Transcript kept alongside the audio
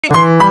Special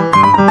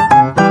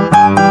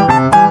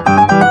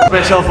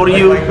for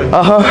you.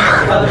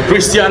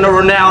 Cristiano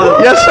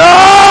Ronaldo. Yes, sir!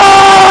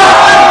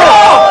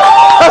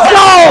 Let's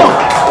go!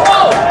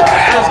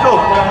 Let's go.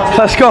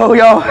 Let's go,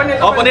 yo.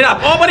 Open it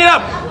up. Open it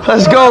up.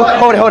 Let's go.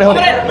 Hold it, hold it, hold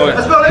it. Okay.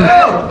 Let's go. Let's go.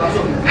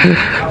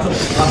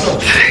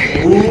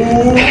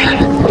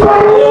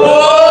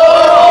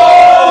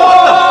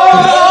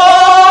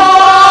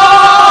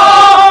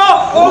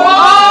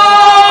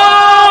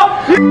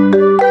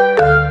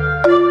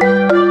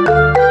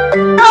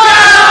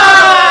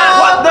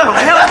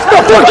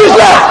 What is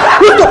that?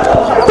 What the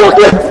fuck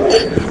is?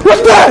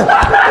 What's that?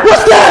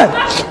 What's that?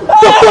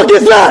 The fuck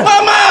is that?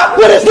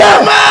 What is that?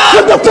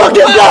 What the fuck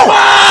is that?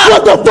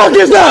 What the fuck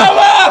is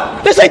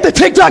that? This ain't the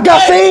TikTok I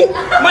seen.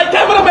 My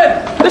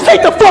cameraman. This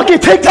ain't the fucking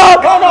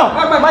TikTok.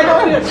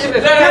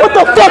 What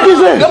the fuck is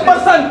this? The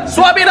person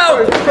swap it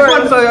out.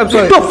 I'm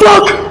sorry. The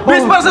fuck?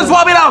 This person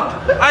swap it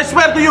out. I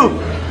swear to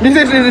you.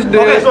 This is the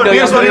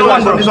Here's the real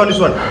one, bro. This one.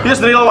 Here's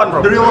the real one,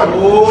 bro. The real one.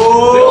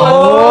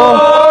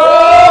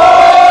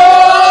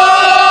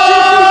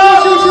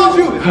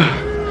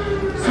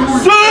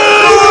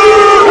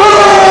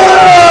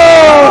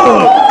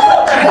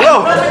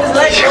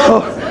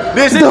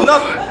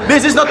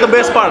 This is not the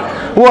best part.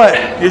 What?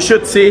 You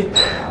should see.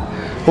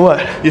 What?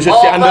 You should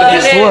see under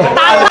this. What?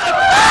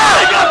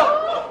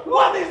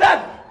 What is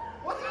that?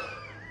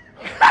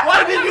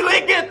 Why did you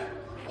lick it?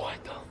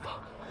 What the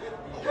fuck?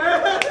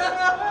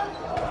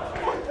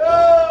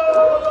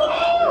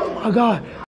 Oh my God.